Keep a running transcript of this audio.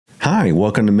Hi,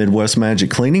 welcome to Midwest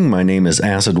Magic Cleaning. My name is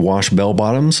Acid Wash Bell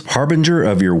Bottoms, harbinger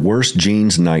of your worst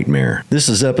jeans nightmare. This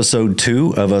is episode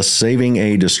 2 of us saving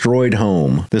a destroyed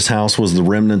home. This house was the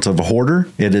remnants of a hoarder.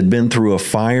 It had been through a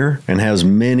fire and has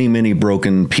many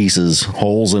broken pieces,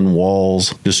 holes in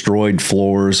walls, destroyed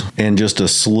floors, and just a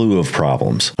slew of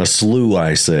problems. A slew,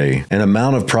 I say. An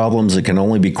amount of problems that can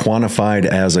only be quantified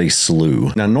as a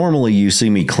slew. Now, normally you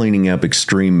see me cleaning up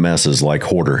extreme messes like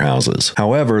hoarder houses.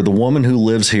 However, the woman who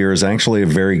lives here is actually a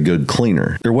very good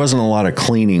cleaner. There wasn't a lot of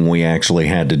cleaning we actually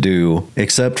had to do,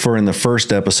 except for in the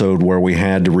first episode where we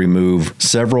had to remove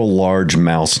several large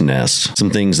mouse nests, some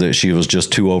things that she was just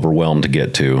too overwhelmed to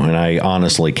get to, and I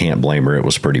honestly can't blame her. It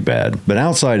was pretty bad. But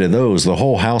outside of those, the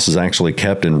whole house is actually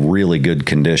kept in really good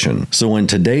condition. So in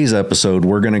today's episode,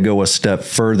 we're going to go a step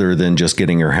further than just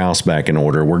getting her house back in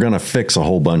order. We're going to fix a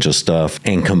whole bunch of stuff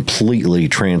and completely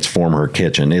transform her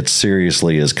kitchen. It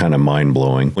seriously is kind of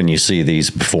mind-blowing when you see these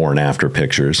before and after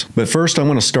pictures. But first, I'm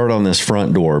going to start on this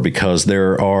front door because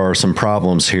there are some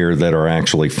problems here that are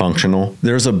actually functional.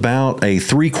 There's about a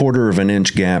 3/4 of an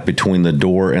inch gap between the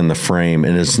door and the frame,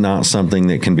 and it's not something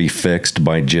that can be fixed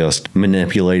by just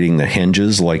manipulating the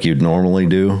hinges like you'd normally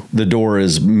do. The door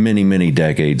is many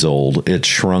decades old. It's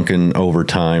shrunken over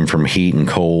time from heat and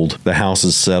cold. The house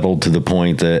is settled to the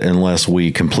point that unless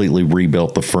we completely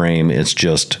rebuilt the frame, it's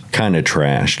just kind of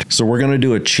trashed. So we're going to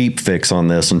do a cheap fix on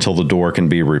this until the door can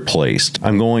be replaced.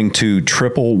 I'm going to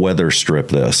triple weather strip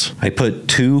this. I put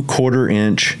 2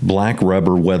 1/4-inch black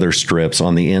rubber weather strips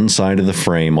on the inside of the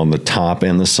frame on the top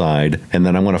and the side, and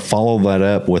then I'm going to follow that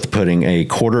up with putting a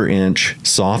 1/4-inch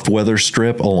soft weather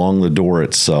strip along the door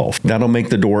itself. That'll make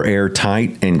the door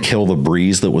airtight and kill the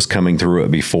breeze that was coming through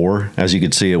it before. As you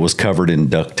can see, it was covered in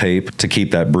duct tape to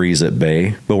keep that breeze at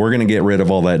bay. But we're going to get rid of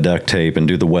all that duct tape and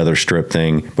do the weather strip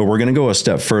thing. But we're going to go a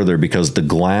step further because the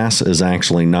glass is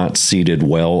actually not seated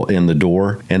well in the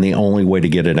door, and the only way to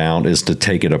get it out is to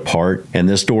take it apart. And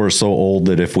this door is so old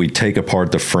that if we take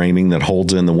apart the framing that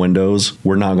holds in the windows,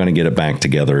 we're not going to get it back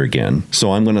together again.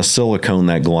 So I'm going to silicone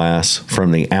that glass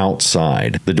from the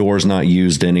outside. The door is not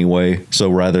used anyway, so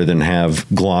rather than have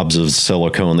globs of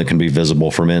silicone that can be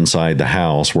visible from inside the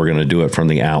house, we're going to do it from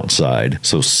the outside.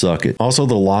 So suck it. Also,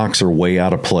 the locks are way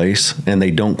out of place and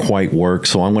they don't quite work,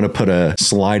 so I'm going to put a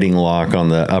sliding lock on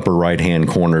the upper right hand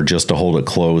corner just to hold it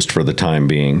closed for the time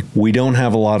being. We don't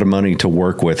have a lot of money to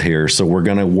work with here, so we're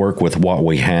going to work with what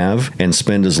we have and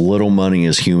spend as little money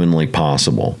as humanly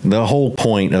possible. The whole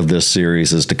point of this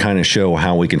series is to kind of show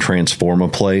how we can transform a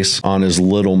place on as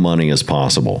little money as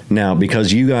possible. Now,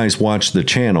 because you guys watch the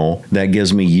channel, that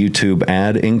gives me YouTube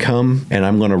ad income, and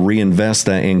I'm going to reinvest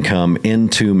that income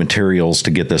into materials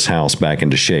to get this house back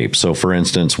into shape. So for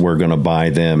instance, we're going to buy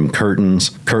them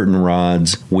curtains, curtain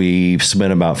rods. We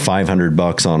spent about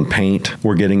 $500 on paint.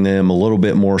 We're getting them a little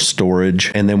bit more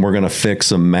storage, and then we're going to fix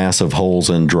some massive holes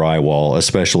in drywall,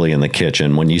 especially in the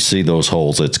kitchen. When you see those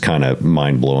holes, it's kind of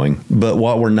mind-blowing. But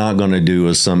what we're not going to do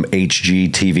is some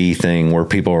HGTV thing where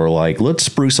people are like, let's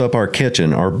spruce up our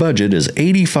kitchen. Our budget is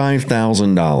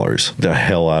 $85,000. The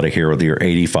hell out of here with your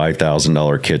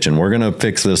 $85,000 kitchen. We're going to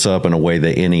fix this up in a way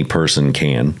that any person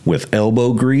can, with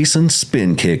elbow grease and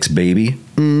spin kicks, baby.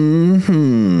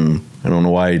 I don't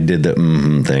know why I did the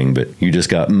thing, but you just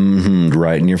got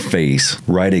right in your face.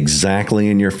 Right exactly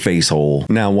in your face hole.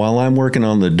 Now, while I'm working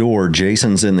on the door,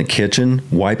 Jason's in the kitchen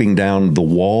wiping down the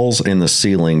walls and the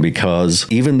ceiling because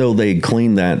even though they'd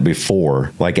cleaned that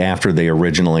before, like after they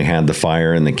originally had the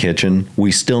fire in the kitchen,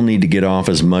 we still need to get off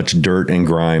as much dirt and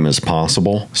grime as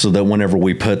possible so that whenever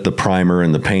we put the primer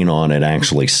and the paint on, it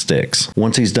actually sticks.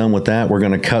 Once he's done with that, we're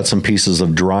going to cut some pieces of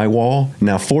drywall.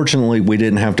 Now, fortunately, we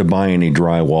didn't have to buy any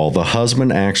drywall. The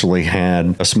husband actually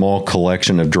had a small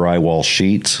collection of drywall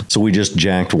sheets, so we just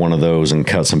jacked one of those and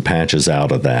cut some patches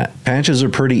out of that. Patches are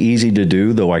pretty easy to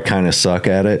do, though I kind of suck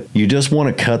at it. You just want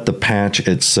to cut the patch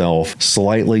itself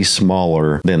slightly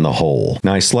smaller than the hole.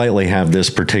 Now, I slightly have this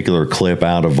particular clip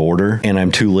out of order, and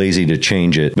I'm too lazy to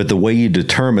change it, but the way you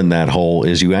determine that hole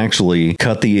is you actually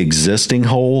cut the existing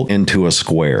hole into a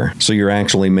square. So you're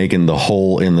actually making the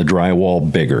hole in the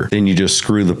drywall bigger. Then you just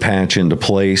screw the patch into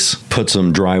place, put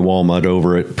some drywall mud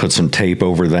over it, put some tape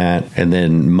over that, and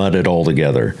then mud it all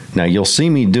together. Now, you'll see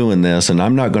me doing this, and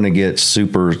I'm not going to get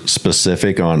super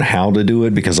specific on how to do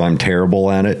it because I'm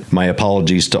terrible at it. My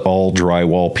apologies to all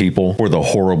drywall people for the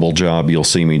horrible job you'll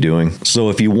see me doing. So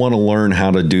if you want to learn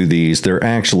how to do these, they're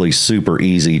actually super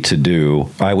easy to do.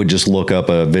 I would just look up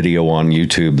a video on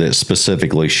YouTube that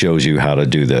specifically shows you how to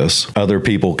do this. Other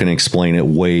people can explain it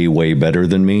way better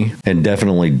than me, and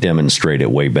definitely demonstrate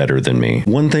it way better than me. me.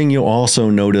 One thing you'll also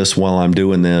notice while I'm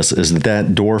doing this is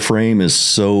that door frame is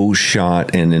so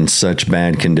shot and in such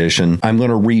bad condition. I'm going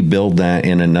to rebuild that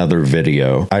in another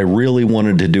video. I really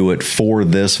wanted to do it for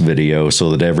this video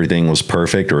so that everything was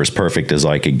perfect, or as perfect as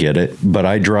I could get it. But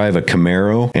I drive a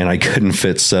Camaro and I couldn't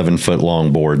fit 7-foot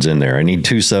long boards in there. I need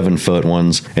 2 7-foot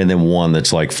ones and then one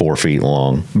that's like 4 feet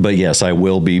long. But yes, I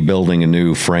will be building a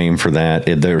new frame for that.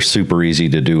 They're super easy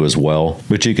to do as well.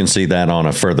 But you can see that on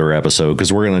a further episode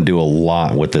because we're going to do a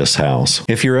lot with this house.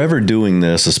 If you're ever doing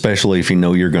this, especially if you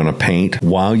know you're going to paint,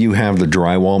 while you have the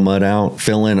drywall mud out,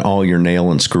 fill in all your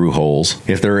nail and screw holes.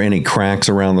 If there are any cracks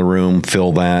around the room,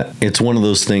 fill that. It's one of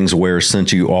those things where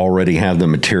since you already have the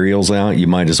materials out, you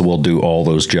might as well do all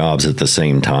those jobs at the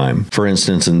same time. For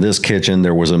instance, in this kitchen,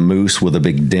 there was a moose with a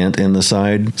big dent in the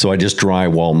side, so I just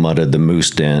drywall mudded the moose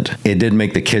dent. It didn't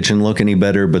make the kitchen look any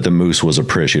better, but the moose was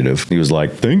appreciative. He was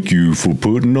like, "Thank you for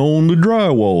putting on the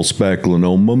drywall spackling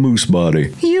on my moose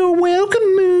body." "You're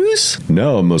welcome, moose.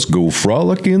 Now I must go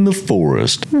frolic in the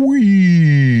forest."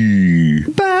 Whee!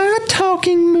 Bye,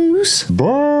 talking moose.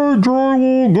 Bye,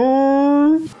 drywall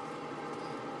guy.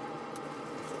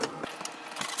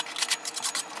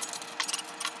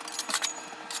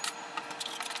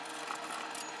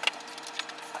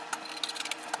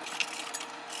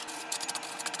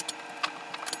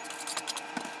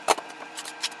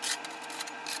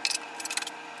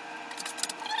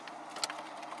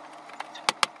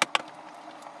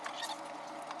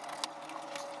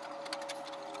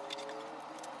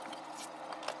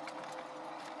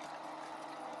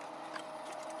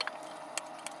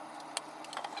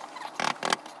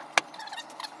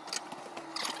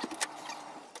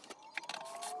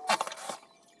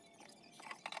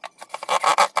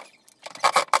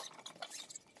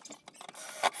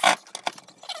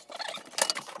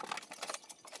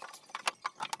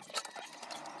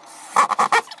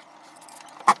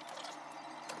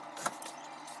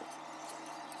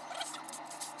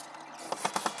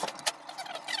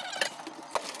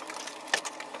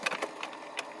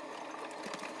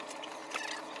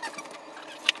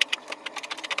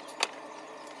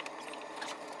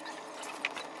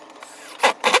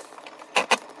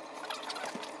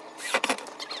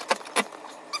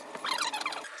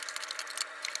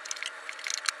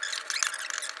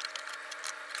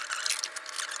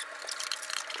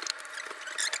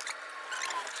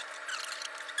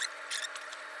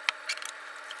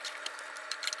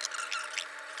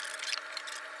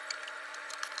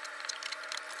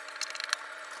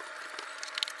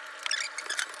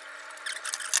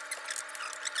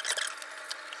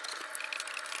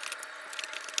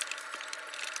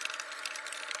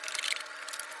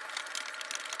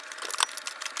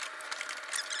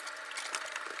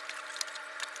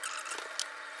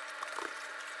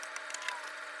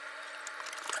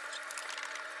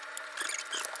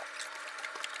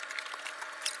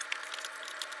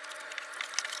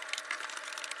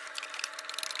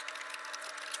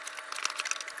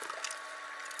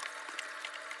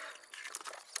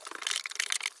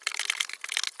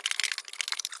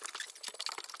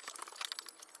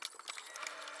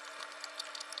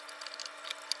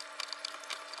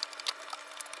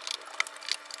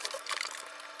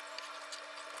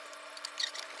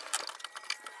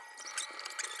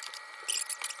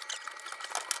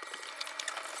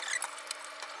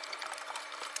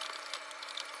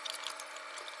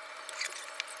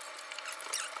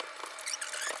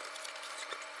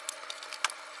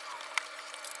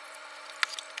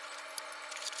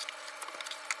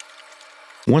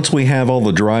 Once we have all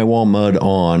the drywall mud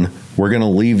on, we're going to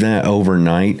leave that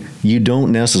overnight. You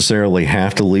don't necessarily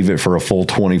have to leave it for a full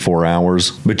 24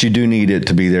 hours, but you do need it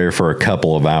to be there for a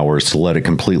couple of hours to let it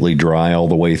completely dry all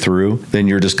the way through. Then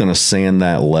you're just going to sand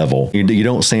that level. You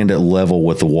don't sand it level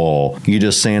with the wall. You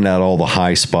just sand out all the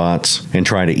high spots and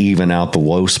try to even out the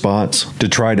low spots to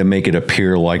try to make it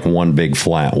appear like one big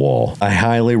flat wall. I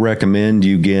highly recommend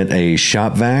you get a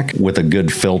shop vac with a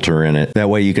good filter in it. That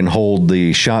way you can hold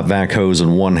the shop vac hose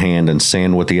in one hand and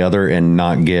sand with the other and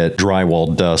not get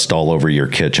drywall dust all over your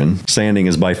kitchen. Sanding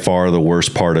is by far the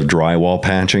worst part of drywall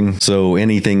patching, so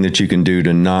anything that you can do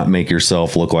to not make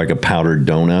yourself look like a powdered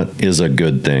donut is a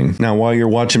good thing. Now, while you're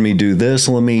watching me do this,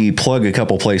 let me plug a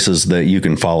couple places that you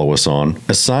can follow us on.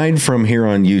 Aside from here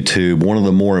on YouTube, one of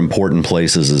the more important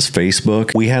places is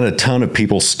Facebook. We had a ton of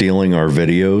people stealing our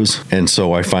videos, and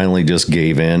so I finally just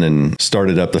gave in and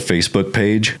started up the Facebook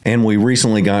page, and we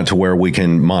recently got to where we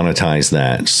can monetize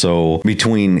that. So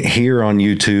between here on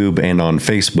YouTube YouTube and on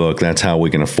Facebook, that's how we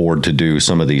can afford to do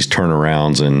some of these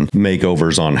turnarounds and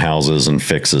makeovers on houses and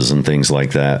fixes and things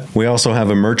like that. We also have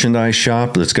a merchandise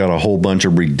shop that's got a whole bunch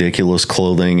of ridiculous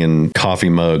clothing and coffee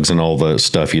mugs and all the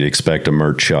stuff you'd expect a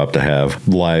merch shop to have.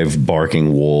 Live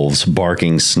barking wolves,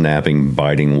 barking, snapping,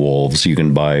 biting wolves. You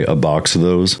can buy a box of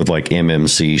those with like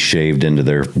MMC shaved into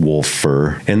their wolf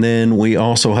fur. And then we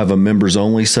also have a members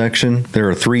only section. There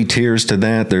are 3 tiers to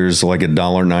that. There's like a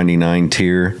 $1.99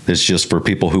 tier that's just for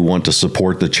people who want to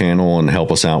support the channel and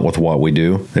help us out with what we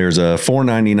do. There's a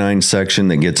 $4.99 section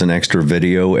that gets an extra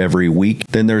video every week.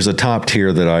 Then there's a top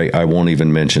tier that I won't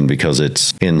even mention because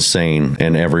it's insane,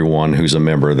 and everyone who's a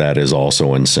member of that is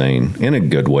also insane, in a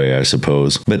good way, I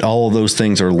suppose. But all of those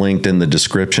things are linked in the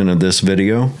description of this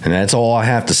video, and that's all I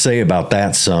have to say about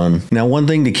that, son. Now, one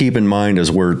thing to keep in mind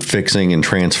as we're fixing and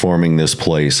transforming this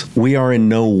place, we are in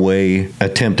no way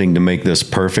attempting to make this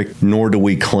perfect, nor do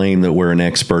we claim that we're an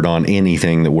expert on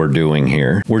anything that we're doing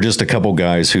here. We're just a couple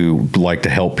guys who like to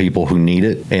help people who need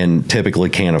it and typically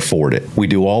can't afford it. We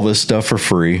do all this stuff for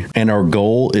free, and our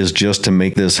goal is just to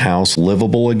make this house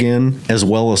livable again, as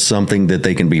well as something that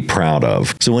they can be proud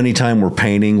of. So anytime we're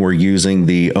painting, we're using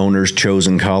the owner's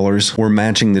chosen colors. We're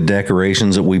matching the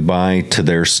decorations that we buy to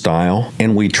their style,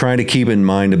 and we try to keep in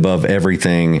mind above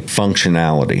everything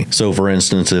functionality. So for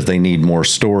instance, if they need more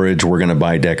storage, we're going to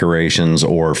buy decorations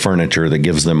or furniture that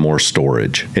gives them more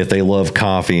storage. If they love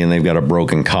coffee and they've got a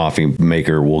broken coffee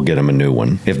maker, we'll get them a new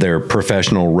one. If their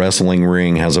professional wrestling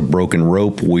ring has a broken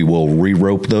rope, we will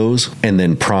re-rope those and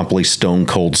then promptly stone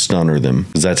cold stunner them,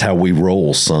 because that's how we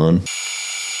roll, son.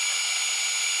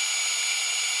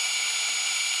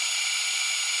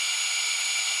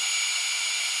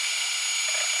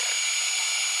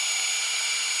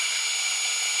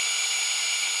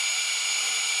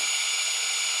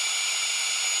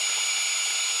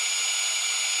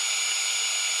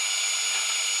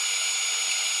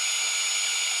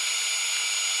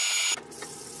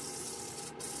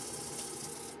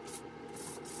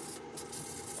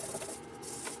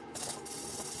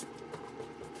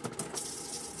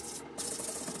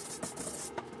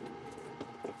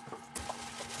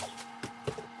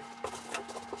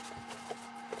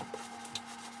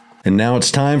 And now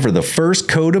it's time for the first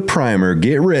coat of primer.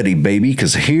 Get ready, baby,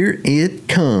 because here it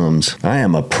comes. I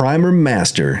am a primer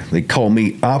master. They call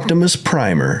me Optimus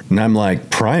Primer. And I'm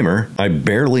like, primer? I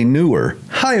barely knew her.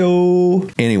 Hi-oh!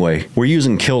 Anyway, we're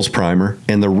using Kills Primer,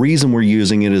 and the reason we're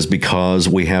using it is because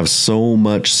we have so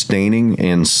much staining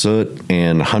and soot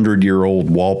and 100-year-old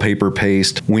wallpaper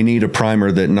paste. We need a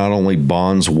primer that not only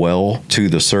bonds well to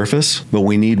the surface, but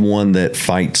we need one that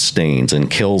fights stains,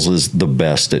 and Kills is the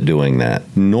best at doing that.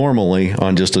 Normally,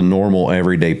 on just a normal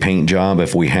everyday paint job,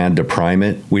 if we had to prime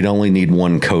it, we'd only need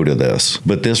 1 coat of this.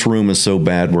 But this room is so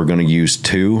bad we're going to use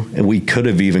 2, and we could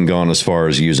have even gone as far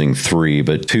as using 3,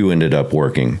 but 2 ended up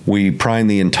working. We primed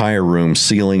the entire room,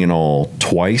 ceiling and all,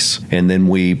 twice, and then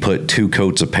we put 2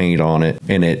 coats of paint on it,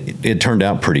 and it turned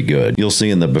out pretty good. You'll see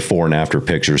in the before and after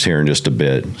pictures here in just a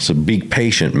bit. So be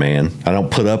patient, man. I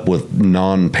don't put up with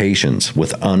non-patience,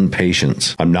 with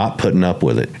unpatience. I'm not putting up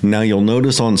with it. Now you'll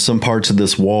notice on some parts of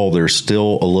this wall, there's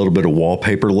still a little bit of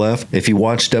wallpaper left. If you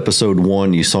watched episode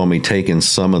 1, you saw me taking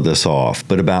some of this off,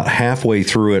 but about halfway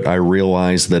through it, I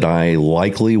realized that I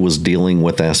likely was dealing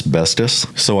with asbestos,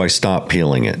 so I stopped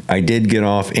peeling it. I did get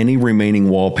off any remaining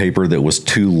wallpaper that was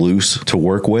too loose to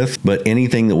work with, but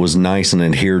anything that was nice and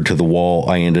adhered to the wall,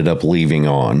 I ended up leaving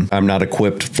on. I'm not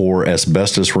equipped for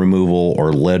asbestos removal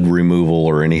or lead removal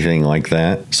or anything like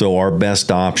that, so our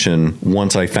best option,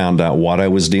 once I found out what I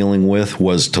was dealing with,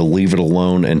 was to leave it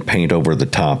alone and paint over the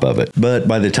top of it. But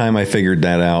by the time I figured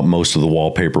that out, most of the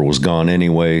wallpaper was gone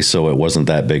anyway, so it wasn't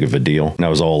that big of a deal. And I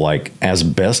was all like,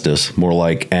 asbestos? More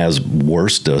like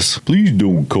as-worstus. Please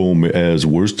don't call me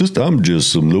as-worstus. I'm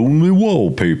just some lonely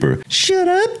wallpaper. Shut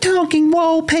up, talking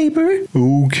wallpaper.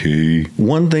 Okay.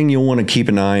 One thing you'll want to keep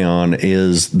an eye on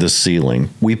is the ceiling.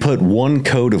 We put 1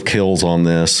 coat of Kills on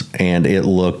this, and it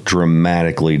looked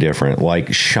dramatically different,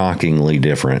 like shockingly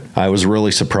different. I was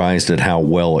really surprised at how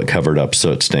well it covered up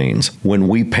soot stains. When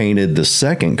we painted the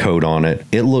 2nd coat on it,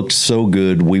 it looked so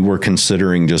good we were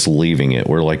considering just leaving it.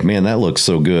 We're like, man, that looks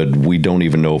so good, we don't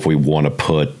even know if we want to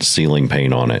put ceiling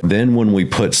paint on it. Then when we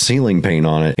put ceiling paint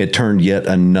on it, it turned yet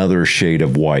another shade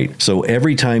of white. So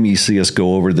every time you see us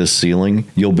go over this ceiling,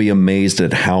 you'll be amazed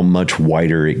at how much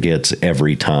whiter it gets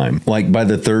every time. Like by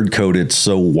the 3rd coat, it's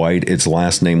so white, its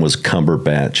last name was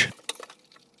Cumberbatch.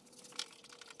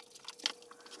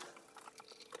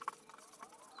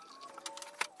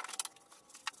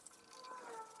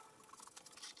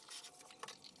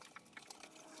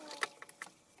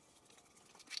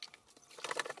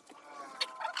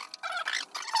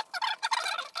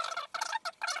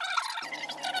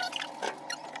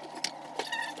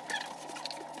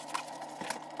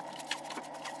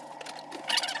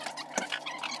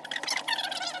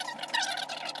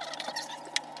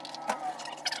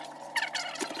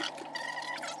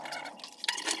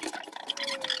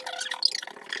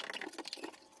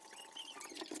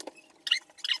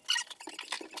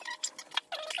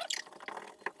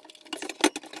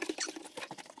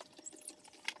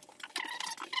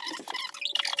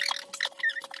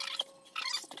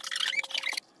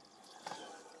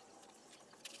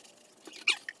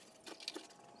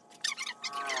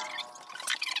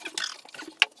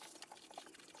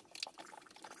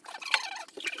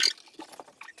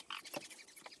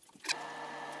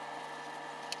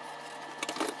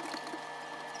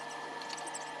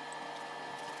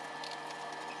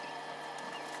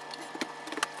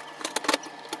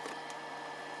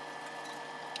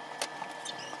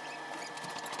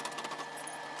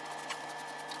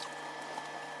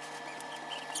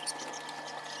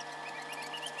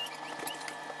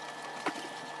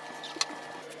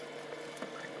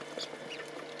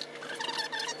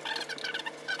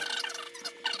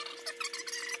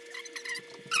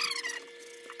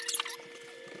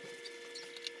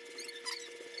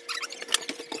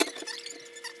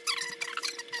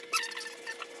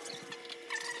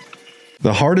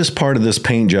 The hardest part of this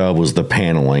paint job was the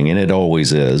paneling, and it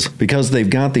always is, because they've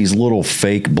got these little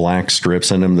fake black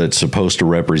strips in them that's supposed to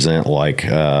represent like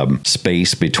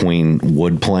space between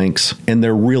wood planks, and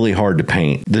they're really hard to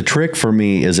paint. The trick for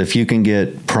me is if you can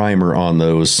get primer on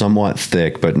those somewhat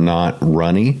thick but not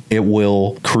runny, it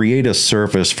will create a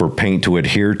surface for paint to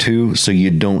adhere to, so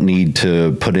you don't need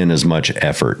to put in as much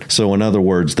effort. So in other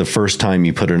words, the first time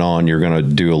you put it on, you're going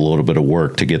to do a little bit of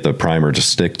work to get the primer to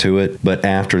stick to it, but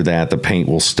after that, the paint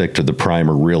will stick to the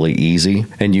primer really easy,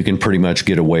 and you can pretty much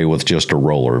get away with just a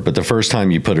roller. But the first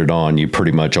time you put it on, you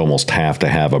pretty much almost have to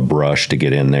have a brush to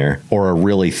get in there, or a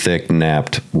really thick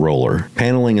napped roller.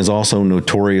 Paneling is also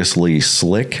notoriously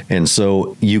slick, and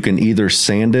so you can either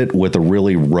sand it with a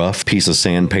really rough piece of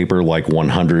sandpaper like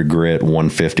 100 grit,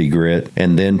 150 grit,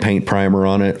 and then paint primer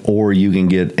on it, or you can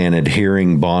get an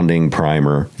adhering bonding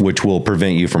primer, which will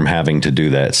prevent you from having to do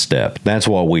that step. That's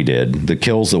what we did. The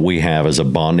kills that we have is a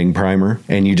bonding primer,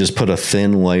 and you just put a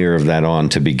thin layer of that on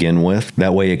to begin with.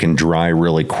 That way it can dry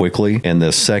really quickly, and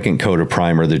the second coat of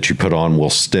primer that you put on will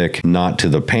stick not to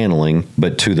the paneling,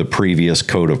 but to the previous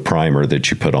coat of primer that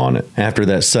you put on it. After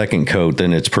that second coat,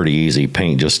 then it's pretty easy.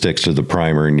 Paint just sticks to the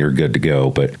primer and you're good to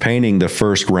go. But painting the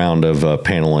first round of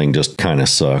paneling just kind of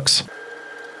sucks.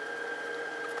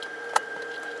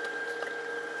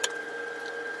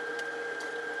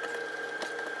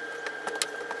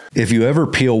 If you ever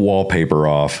peel wallpaper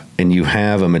off and you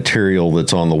have a material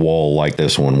that's on the wall like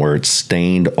this one where it's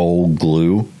stained old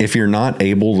glue, if you're not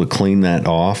able to clean that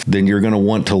off, then you're going to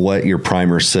want to let your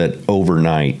primer set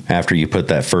overnight after you put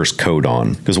that first coat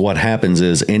on. Because what happens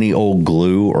is any old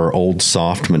glue or old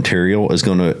soft material is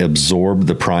going to absorb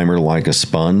the primer like a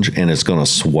sponge, and it's going to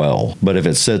swell. But if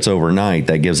it sits overnight,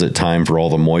 that gives it time for all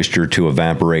the moisture to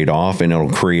evaporate off, and it'll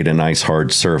create a nice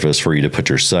hard surface for you to put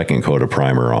your second coat of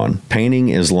primer on. Painting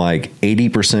is like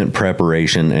 80%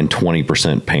 preparation and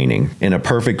 20% painting. In a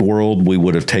perfect world, we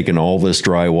would have taken all this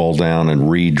drywall down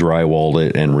and re-drywalled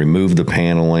it and removed the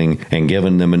paneling and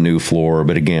given them a new floor.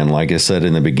 But again, like I said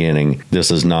in the beginning,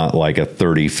 this is not like a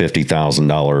 $30,000,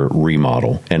 $50,000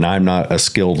 remodel. And I'm not a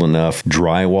skilled enough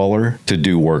drywaller to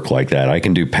do work like that. I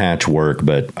can do patchwork,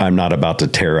 but I'm not about to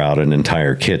tear out an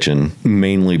entire kitchen,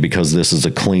 mainly because this is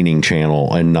a cleaning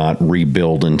channel and not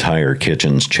rebuild entire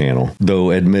kitchens channel.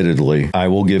 Though admittedly, I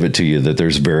will give it to you that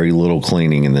there's very little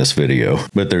cleaning in this video,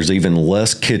 but there's even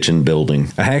less kitchen building.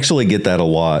 I actually get that a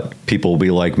lot. People will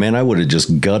be like, man, I would have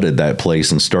just gutted that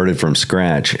place and started from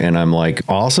scratch. And I'm like,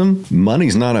 awesome.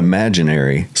 Money's not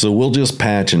imaginary. So we'll just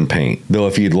patch and paint. Though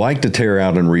if you'd like to tear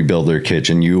out and rebuild their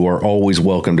kitchen, you are always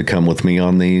welcome to come with me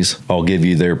on these. I'll give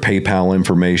you their PayPal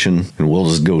information and we'll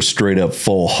just go straight up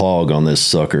full hog on this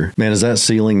sucker. Man, is that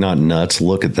ceiling not nuts?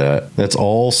 Look at that. That's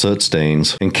all soot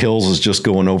stains, and Kills is just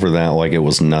going over that like it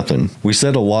was nothing. We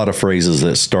said a lot of phrases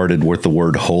that started with the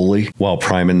word holy while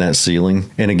priming that ceiling.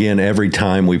 And again, every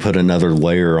time we put another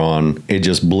layer on, it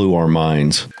just blew our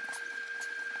minds.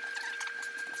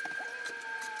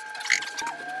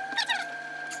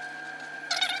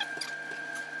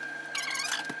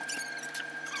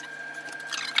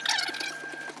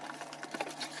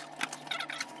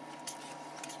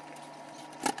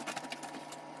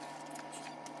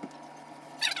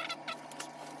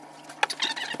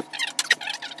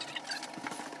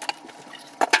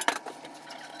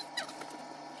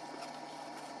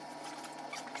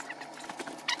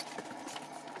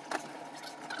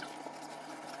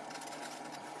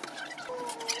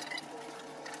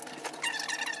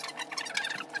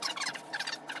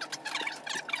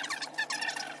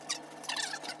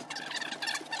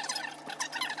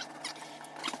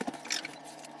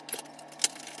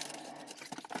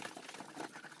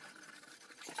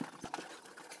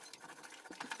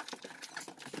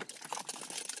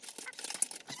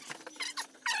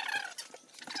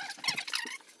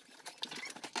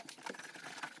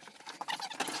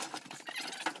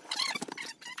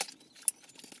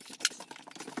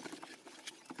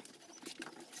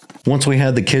 Once we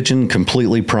had the kitchen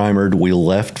completely primered, we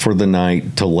left for the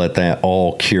night to let that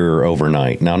all cure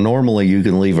overnight. Now, normally you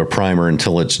can leave a primer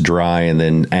until it's dry and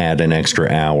then add an extra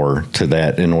hour to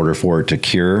that in order for it to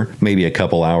cure, maybe a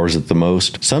couple hours at the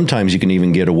most. Sometimes you can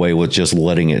even get away with just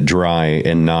letting it dry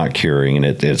and not curing, and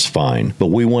it's fine. But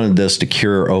we wanted this to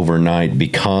cure overnight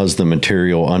because the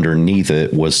material underneath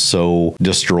it was so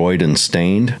destroyed and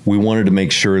stained. We wanted to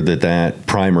make sure that that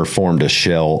primer formed a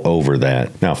shell over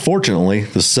that. Now, fortunately,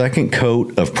 the second second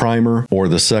coat of primer or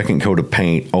the second coat of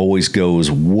paint always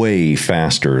goes way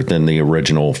faster than the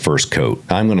original first coat.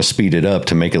 I'm going to speed it up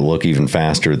to make it look even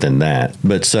faster than that,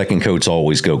 but second coats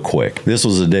always go quick. This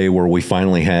was a day where we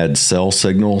finally had cell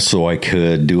signal, so I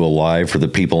could do a live for the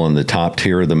people in the top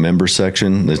tier of the member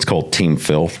section. It's called Team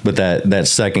Filth. But that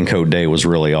second coat day was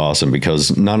really awesome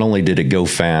because not only did it go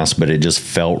fast, but it just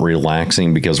felt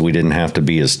relaxing because we didn't have to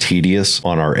be as tedious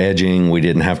on our edging. We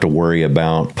didn't have to worry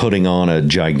about putting on a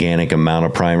gigantic amount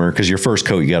of primer because your first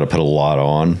coat you got to put a lot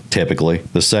on typically.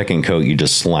 The second coat you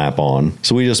just slap on.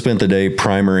 So we just spent the day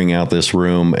primering out this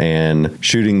room and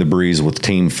shooting the breeze with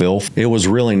Team Filth. It was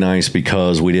really nice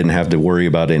because we didn't have to worry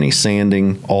about any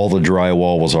sanding. All the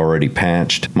drywall was already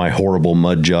patched. My horrible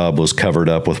mud job was covered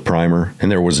up with primer,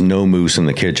 and there was no moose in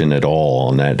the kitchen at all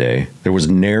on that day. There was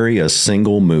nary a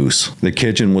single moose. The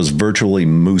kitchen was virtually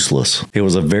mooseless. It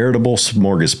was a veritable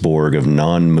smorgasbord of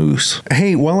non-moose.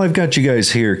 Hey, while I've got you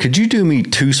guys here, could you do me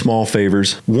two small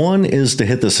favors? One is to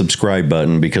hit the subscribe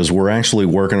button because we're actually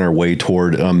working our way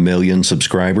toward 1 million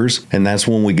subscribers, and that's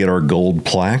when we get our gold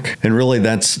plaque. And really,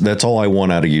 that's all I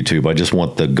want out of YouTube. I just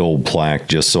want the gold plaque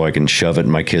just so I can shove it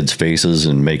in my kids' faces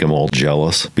and make them all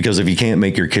jealous. Because if you can't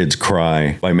make your kids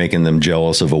cry by making them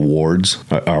jealous of awards,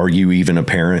 are you even a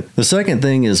parent? The second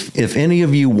thing is, if any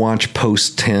of you watch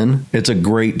Post 10, it's a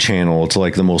great channel. It's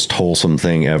like the most wholesome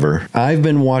thing ever. I've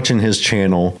been watching his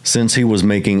channel since he was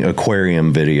making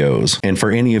aquarium videos. And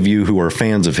for any of you who are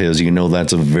fans of his, you know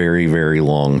that's a very, very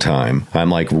long time. I'm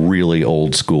like really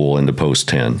old school into Post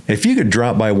 10. If you could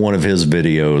drop by one of his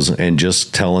videos and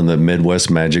just tell him that Midwest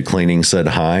Magic Cleaning said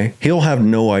hi, he'll have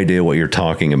no idea what you're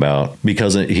talking about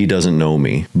because he doesn't know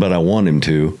me, but I want him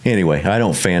to. Anyway, I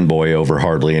don't fanboy over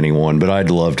hardly anyone, but I'd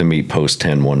love to meet Post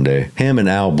 10 one day. Him and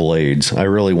Al Blades. I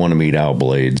really want to meet Al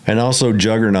Blades. And also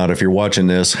Juggernaut, if you're watching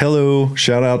this, hello,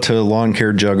 shout out to Lawn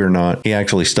Care Juggernaut. He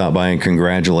actually stopped by and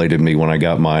congratulated me when I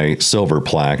got my silver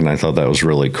plaque, and I thought that was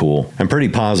really cool. I'm pretty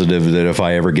positive that if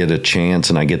I ever get a chance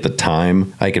and I get the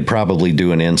time, I could probably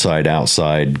do an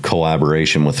inside-outside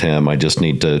collaboration with him. I just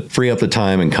need to free up the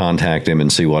time and contact him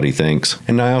and see what he thinks.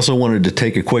 And I also wanted to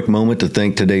take a quick moment to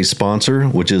thank today's sponsor,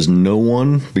 which is no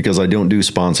one, because I don't do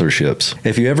sponsorships.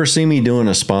 If you ever see me doing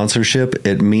a sponsorship,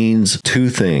 it means two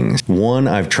things. One,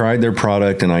 I've tried their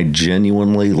product and I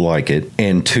genuinely like it.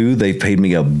 And two, they've paid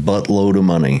me a buttload of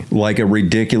money, like a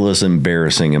ridiculous,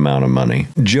 embarrassing amount of money.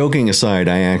 Joking aside,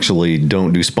 I actually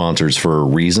don't do sponsors for a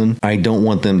reason. I don't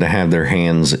want them to have their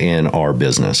hands in our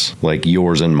business, like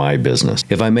yours and my business.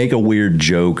 If I make a weird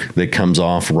joke that comes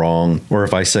off wrong, or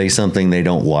if I say something they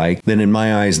don't like, then in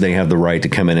my eyes, they have the right to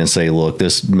come in and say, look,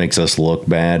 this makes us look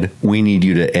bad. We need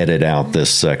you to edit out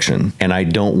this section. And I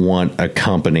don't want a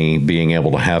company being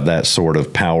able to have that sort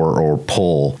of power or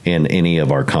pull in any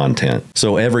of our content.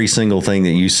 So every single thing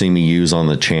that you see me use on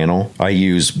the channel, I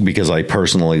use because I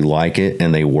personally like it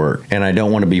and they work. And I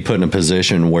don't want to be put in a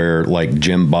position where like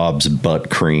Jim Bob's Butt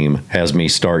Cream has me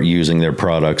start using their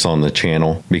products on the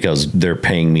channel because they're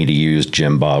paying me to use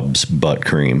Jim Bob's Butt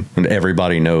Cream. And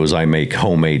everybody knows I make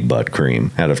homemade butt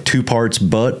cream out of 2 parts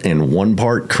butt and 1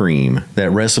 part cream.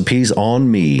 That recipe's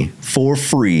on me for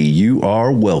free. You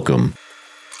are welcome.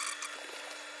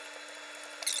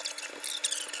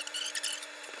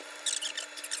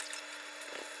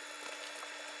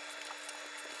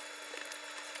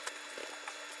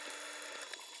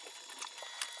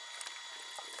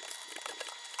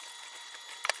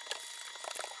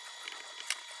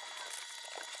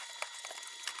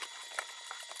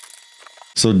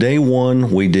 So day 1,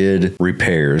 we did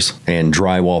repairs and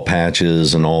drywall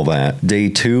patches and all that. Day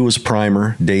 2 was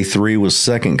primer. Day 3 was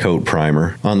second coat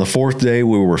primer. On the 4th day,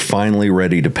 we were finally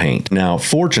ready to paint. Now,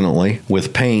 fortunately,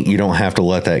 with paint, you don't have to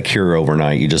let that cure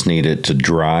overnight. You just need it to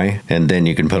dry, and then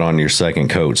you can put on your second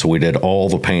coat. So we did all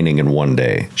the painting in one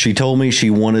day. She told me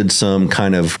she wanted some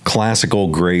kind of classical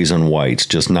grays and whites,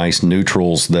 just nice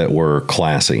neutrals that were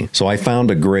classy. So I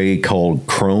found a gray called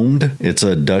Chromed. It's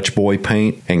a Dutch boy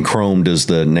paint, and Chromed is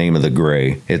the name of the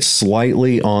gray. It's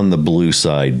slightly on the blue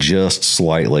side, just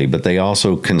slightly, but they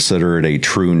also consider it a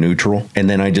true neutral. And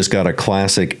then I just got a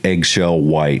classic eggshell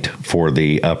white for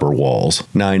the upper walls.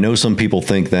 Now, I know some people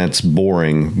think that's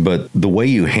boring, but the way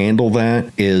you handle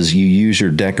that is you use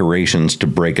your decorations to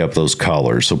break up those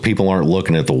colors. So people aren't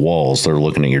looking at the walls, they're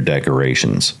looking at your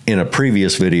decorations. In a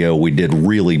previous video, we did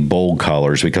really bold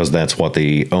colors because that's what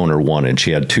the owner wanted.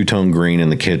 She had 2-tone green in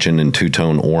the kitchen and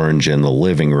 2-tone orange in the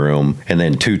living room. And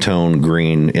then two-tone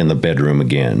green in the bedroom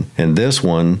again. And this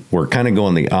one, we're kind of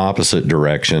going the opposite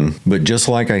direction, but just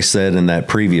like I said in that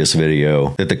previous video,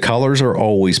 that the colors are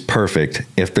always perfect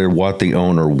if they're what the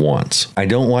owner wants. I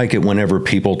don't like it whenever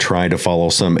people try to follow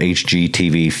some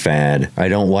HGTV fad. I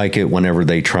don't like it whenever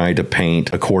they try to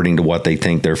paint according to what they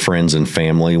think their friends and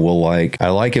family will like. I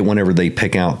like it whenever they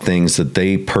pick out things that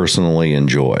they personally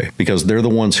enjoy, because they're the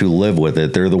ones who live with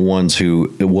it. They're the ones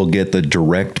who will get the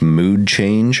direct mood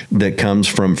change that comes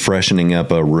from freshening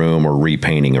up a room or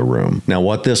repainting a room. Now,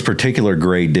 what this particular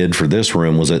gray did for this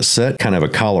room was it set kind of a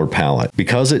color palette.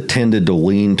 Because it tended to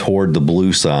lean toward the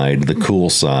blue side, the cool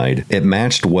side, it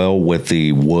matched well with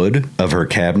the wood of her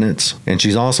cabinets. And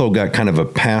she's also got kind of a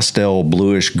pastel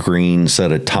bluish green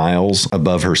set of tiles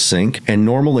above her sink. And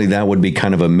normally that would be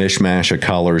kind of a mishmash of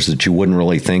colors that you wouldn't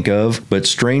really think of. But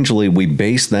strangely, we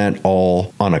based that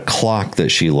all on a clock that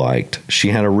she liked. She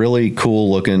had a really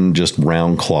cool looking just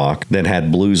round clock that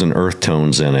had blues and earth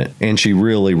tones in it. And she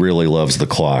really, really loves the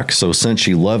clock. So since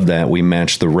she loved that, we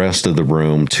matched the rest of the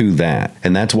room to that.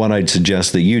 And that's what I'd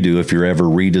suggest that you do if you're ever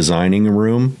redesigning a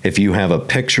room. If you have a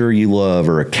picture you love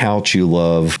or a couch you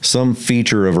love, some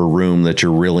feature of a room that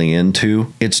you're really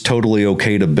into, it's totally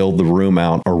okay to build the room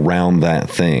out around that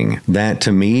thing. That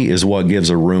to me is what gives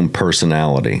a room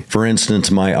personality. For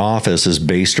instance, my office is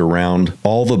based around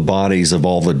all the bodies of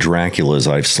all the Draculas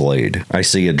I've slayed. I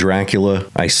see a Dracula,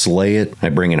 I slay it, I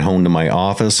bring it home to my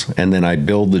office, and then I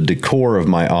build the decor of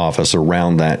my office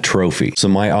around that trophy. So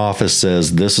my office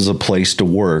says this is a place to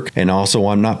work, and also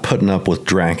I'm not putting up with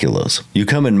Draculas. You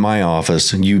come in my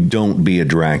office, you don't be a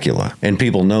Dracula. And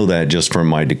people know that just from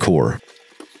my decor.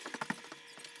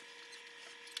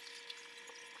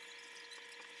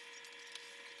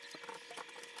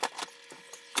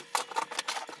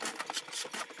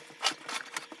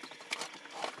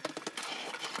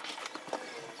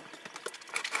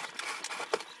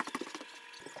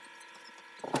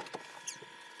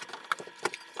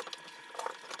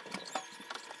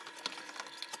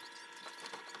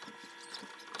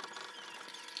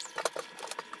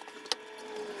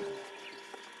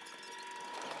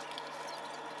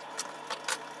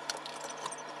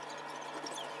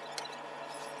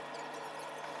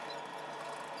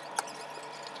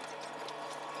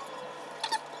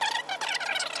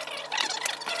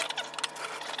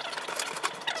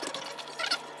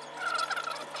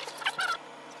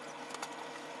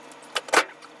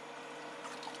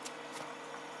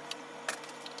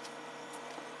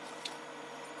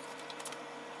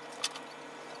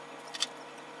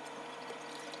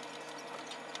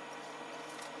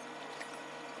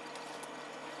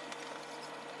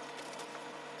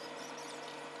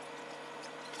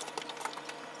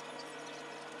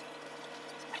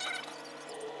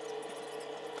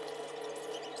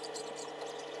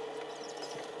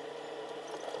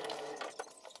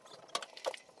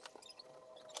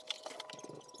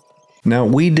 Now,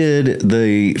 we did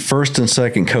the first and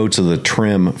second coats of the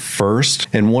trim first,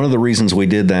 and one of the reasons we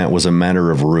did that was a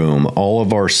matter of room. All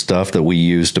of our stuff that we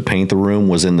used to paint the room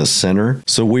was in the center,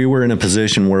 so we were in a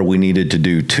position where we needed to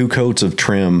do 2 coats of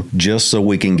trim just so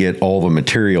we can get all the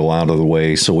material out of the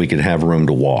way so we could have room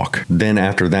to walk. Then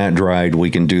after that dried, we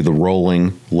can do the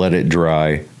rolling, let it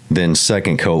dry, then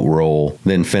second coat roll,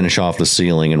 then finish off the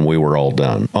ceiling, and we were all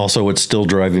done. Also, it's still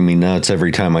driving me nuts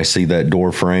every time I see that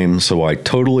door frame, so I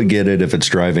totally get it if it's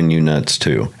driving you nuts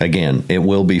too. Again, it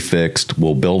will be fixed.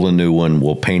 We'll build a new one.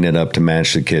 We'll paint it up to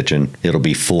match the kitchen. It'll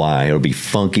be fly. It'll be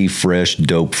funky, fresh,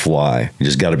 dope fly. You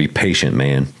just gotta be patient,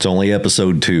 man. It's only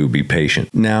episode 2. Be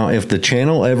patient. Now, if the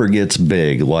channel ever gets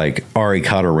big, like Ari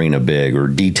Katarina big, or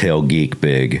Detail Geek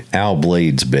big, Al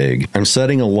Blades big, I'm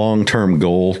setting a long-term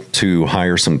goal to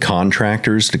hire some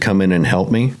contractors to come in and help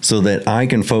me so that I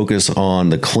can focus on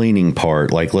the cleaning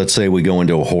part. Like, let's say we go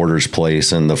into a hoarder's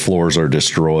place and the floors are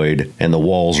destroyed and the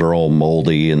walls are all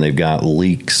moldy and they've got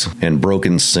leaks and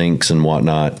broken sinks and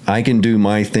whatnot. I can do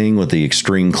my thing with the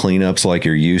extreme cleanups like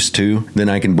you're used to. Then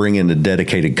I can bring in a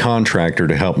dedicated contractor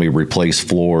to help me replace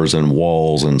floors and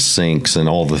walls and sinks and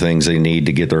all the things they need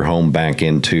to get their home back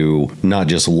into not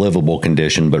just livable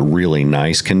condition, but really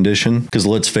nice condition. Because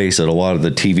let's face it, a lot of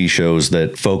the TV shows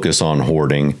that focus on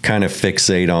hoarding kind of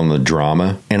fixate on the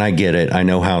drama. And I get it. I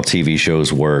know how TV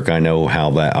shows work. I know how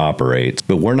that operates.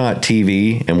 But we're not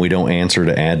TV and we don't answer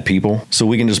to ad people. So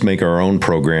we can just make our own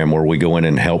program where we go in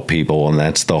and help people. And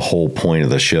that's the whole point of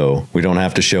the show. We don't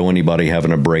have to show anybody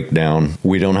having a breakdown.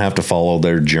 We don't have to follow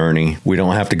their journey. We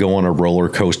don't have to go on a roller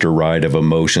coaster ride of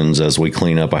emotions as we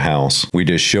clean up a house. We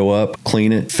just show up,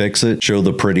 clean it, fix it, show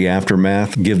the pretty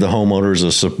aftermath, give the homeowners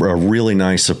a really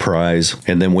nice surprise,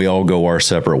 and then we all go our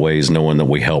separate separate ways, knowing that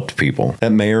we helped people.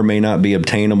 That may or may not be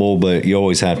obtainable, but you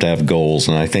always have to have goals,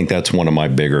 and I think that's one of my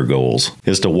bigger goals,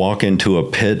 is to walk into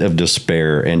a pit of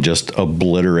despair and just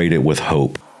obliterate it with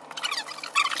hope.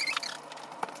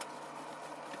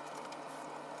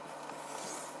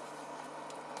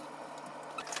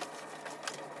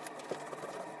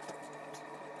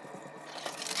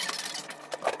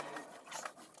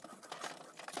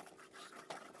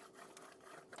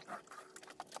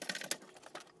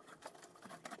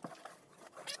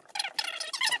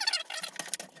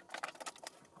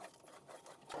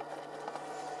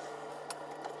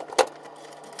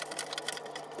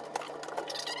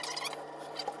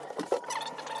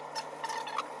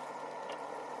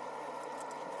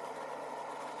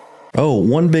 Oh,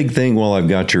 one big thing while I've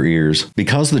got your ears.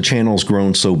 Because the channel's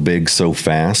grown so big so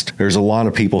fast, there's a lot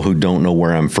of people who don't know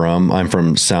where I'm from. I'm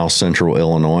from South Central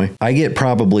Illinois. I get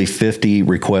probably 50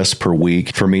 requests per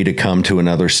week for me to come to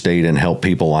another state and help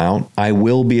people out. I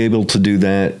will be able to do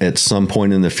that at some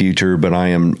point in the future, but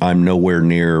I'm nowhere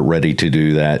near ready to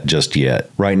do that just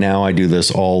yet. Right now, I do this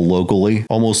all locally.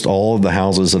 Almost all of the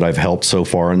houses that I've helped so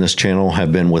far in this channel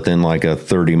have been within like a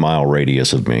 30-mile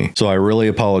radius of me. So I really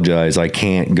apologize. I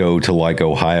can't go to like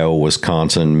Ohio,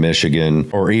 Wisconsin, Michigan,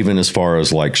 or even as far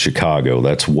as like Chicago.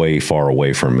 That's way far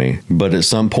away from me. But at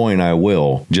some point I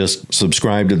will. Just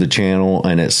subscribe to the channel,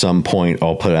 and at some point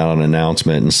I'll put out an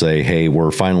announcement and say, hey,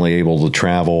 we're finally able to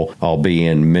travel. I'll be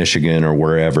in Michigan or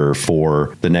wherever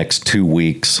for the next 2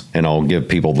 weeks, and I'll give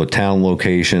people the town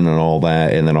location and all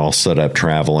that, and then I'll set up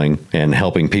traveling and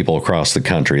helping people across the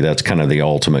country. That's kind of the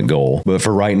ultimate goal. But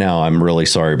for right now, I'm really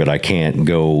sorry, but I can't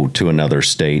go to another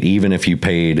state. Even if you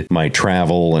paid my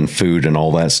travel and food and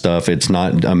all that stuff, it's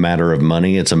not a matter of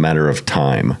money, it's a matter of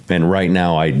time. And right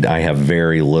now I have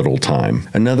very little time.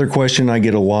 Another question I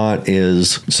get a lot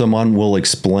is someone will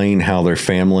explain how their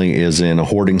family is in a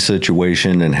hoarding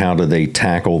situation and how do they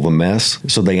tackle the mess.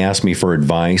 So they ask me for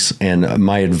advice, and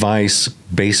my advice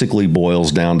basically boils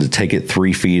down to take it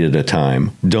 3 feet at a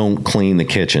time. Don't clean the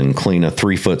kitchen, clean a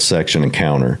 3-foot section and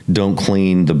counter. Don't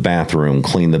clean the bathroom,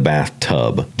 clean the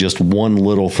bathtub. Just one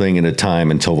little thing at a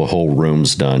time until the whole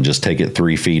room's done. Just take it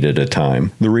 3 feet at a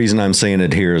time. The reason I'm saying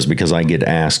it here is because I get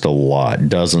asked a lot,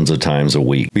 dozens of times a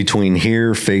week. Between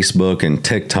here, Facebook, and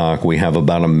TikTok, we have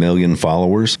about 1 million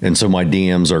followers, and so my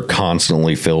DMs are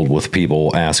constantly filled with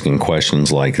people asking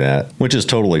questions like that, which is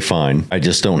totally fine. I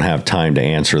just don't have time to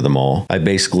answer them all. I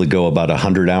basically go about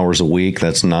 100 hours a week.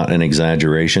 That's not an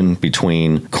exaggeration,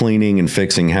 between cleaning and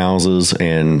fixing houses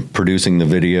and producing the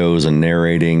videos and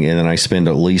narrating, and then I spend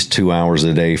at least 2 hours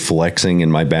a day flexing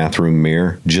in my bathroom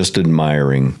mirror, just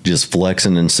admiring, just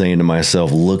flexing and saying to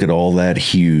myself, look at all that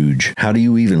huge. How do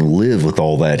you even live with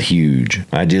all that huge?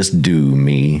 I just do,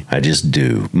 me. I just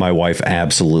do. My wife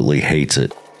absolutely hates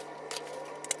it.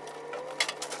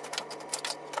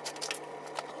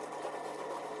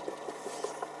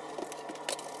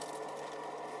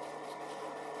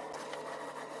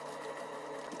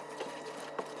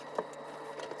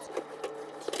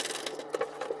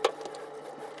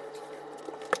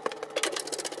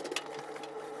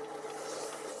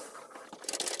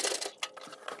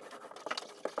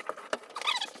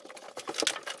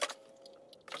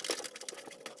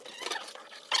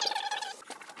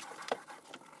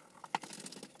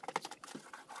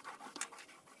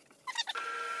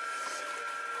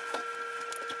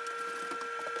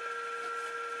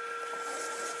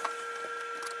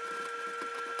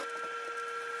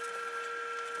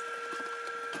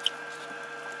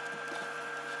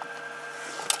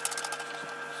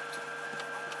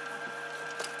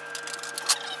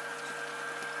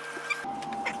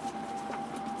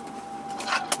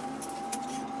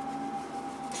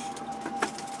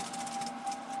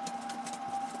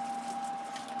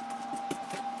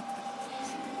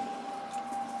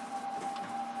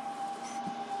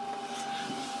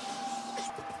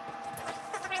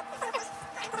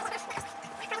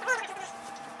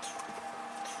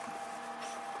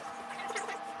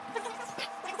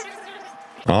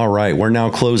 All right, we're now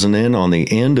closing in on the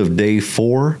end of day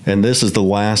 4, and this is the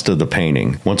last of the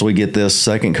painting. Once we get this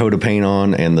second coat of paint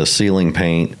on and the ceiling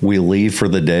paint, we leave for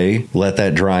the day, let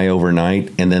that dry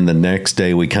overnight, and then the next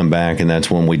day we come back, and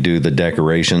that's when we do the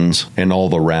decorations and all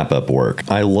the wrap-up work.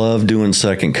 I love doing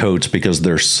second coats because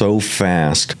they're so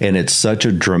fast, and it's such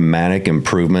a dramatic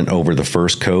improvement over the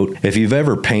first coat. If you've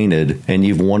ever painted and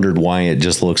you've wondered why it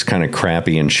just looks kind of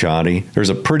crappy and shoddy, there's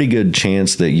a pretty good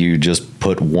chance that you just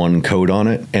put one coat on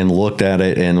it. it and looked at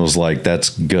it and was like, that's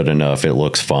good enough. It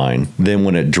looks fine. Then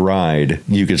when it dried,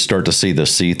 you could start to see the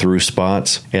see-through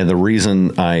spots. And the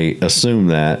reason I assume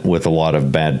that with a lot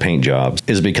of bad paint jobs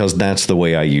is because that's the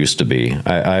way I used to be.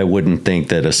 I wouldn't think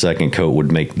that a second coat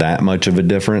would make that much of a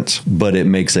difference, but it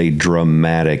makes a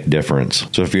dramatic difference.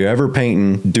 So if you're ever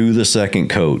painting, do the second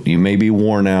coat. You may be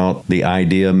worn out. The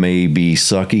idea may be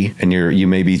sucky, and you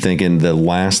may be thinking the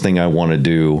last thing I want to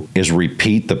do is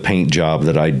repeat the paint job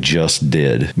that I just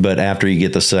did. But after you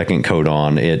get the second coat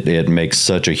on, it makes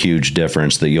such a huge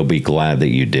difference that you'll be glad that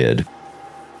you did.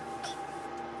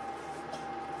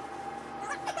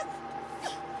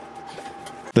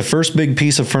 The first big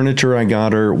piece of furniture I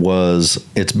got her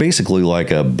it's basically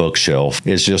like a bookshelf.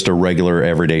 It's just a regular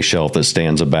everyday shelf that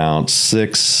stands about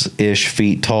 6-ish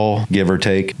feet tall, give or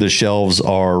take. The shelves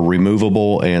are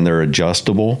removable and they're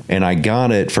adjustable. And I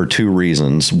got it for two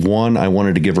reasons. One, I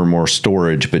wanted to give her more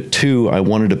storage, but two, I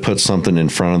wanted to put something in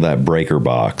front of that breaker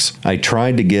box. I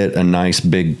tried to get a nice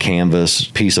big canvas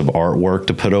piece of artwork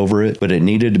to put over it, but it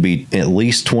needed to be at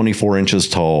least 24 inches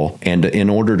tall. And in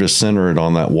order to center it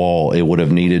on that wall, it would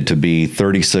have needed to be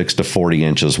 36 to 40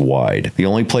 inches wide. The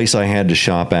only place I had to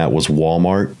shop at was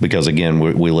Walmart because, again,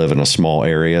 we live in a small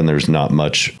area and there's not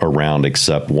much around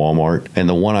except Walmart. And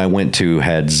the one I went to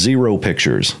had 0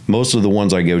 pictures. Most of the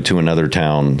ones I go to in other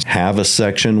towns have a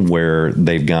section where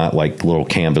they've got like little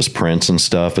canvas prints and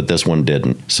stuff, but this one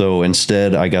didn't. So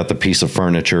instead, I got the piece of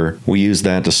furniture. We used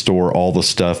that to store all the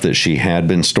stuff that she had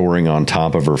been storing on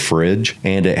top of her fridge,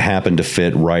 and it happened to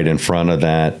fit right in front of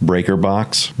that breaker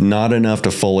box. Not enough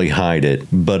to fully hide it,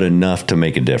 but enough to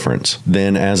make a difference.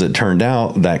 Then, as it turned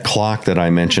out, that clock that I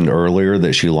mentioned earlier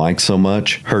that she liked so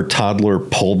much, her toddler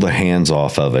pulled the hands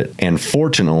off of it. And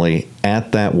fortunately,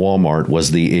 at that Walmart was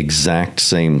the exact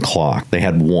same clock. They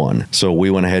had one. So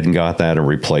we went ahead and got that and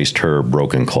replaced her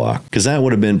broken clock. Because that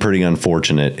would have been pretty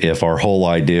unfortunate if our whole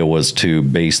idea was to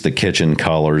base the kitchen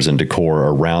colors and decor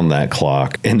around that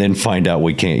clock and then find out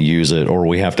we can't use it, or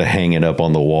we have to hang it up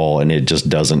on the wall and it just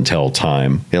doesn't tell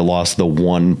time. It lost the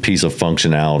one piece of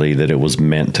functionality that it was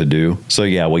meant to do. So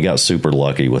yeah, we got super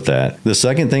lucky with that. The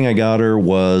second thing I got her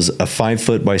was a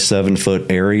 5-foot by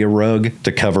 7-foot area rug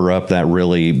to cover up that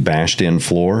really bashed in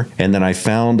floor. And then I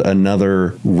found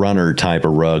another runner type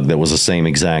of rug that was the same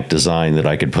exact design that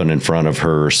I could put in front of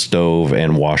her stove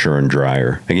and washer and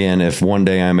dryer. Again, if one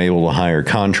day I'm able to hire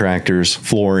contractors,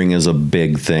 flooring is a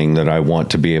big thing that I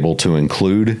want to be able to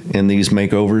include in these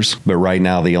makeovers. But right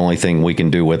now, the only thing we can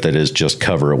do with it is just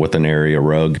cover it with an area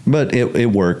rug. But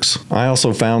it works. I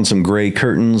also found some gray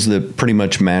curtains that pretty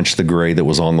much matched the gray that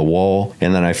was on the wall.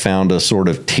 And then I found a sort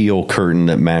of teal curtain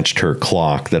that matched her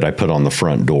clock that I put on the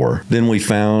front door. Then we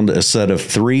found a set of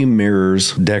 3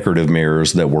 mirrors, decorative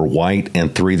mirrors, that were white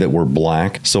and 3 that were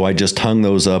black. So I just hung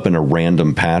those up in a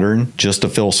random pattern just to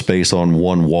fill space on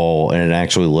one wall, and it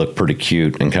actually looked pretty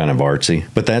cute and kind of artsy.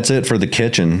 But that's it for the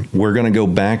kitchen. We're going to go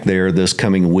back there this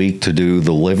coming week to do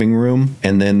the living room,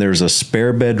 and then there's a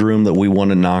spare bedroom that we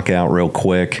want to knock out real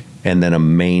quick, and then a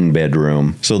main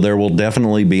bedroom. So there will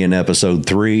definitely be an episode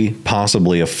 3,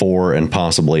 possibly a 4, and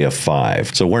possibly a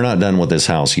 5. So we're not done with this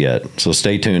house yet. So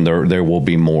stay tuned. There will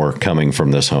be more coming from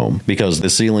this home because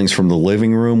the ceilings from the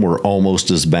living room were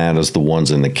almost as bad as the ones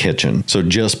in the kitchen. So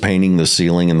just painting the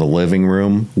ceiling in the living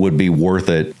room would be worth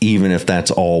it even if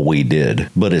that's all we did.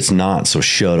 But it's not, so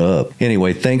shut up.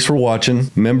 Anyway, thanks for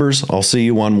watching. Members, I'll see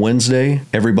you on Wednesday.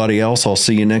 Everybody else, I'll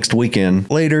see you next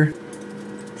weekend. Later.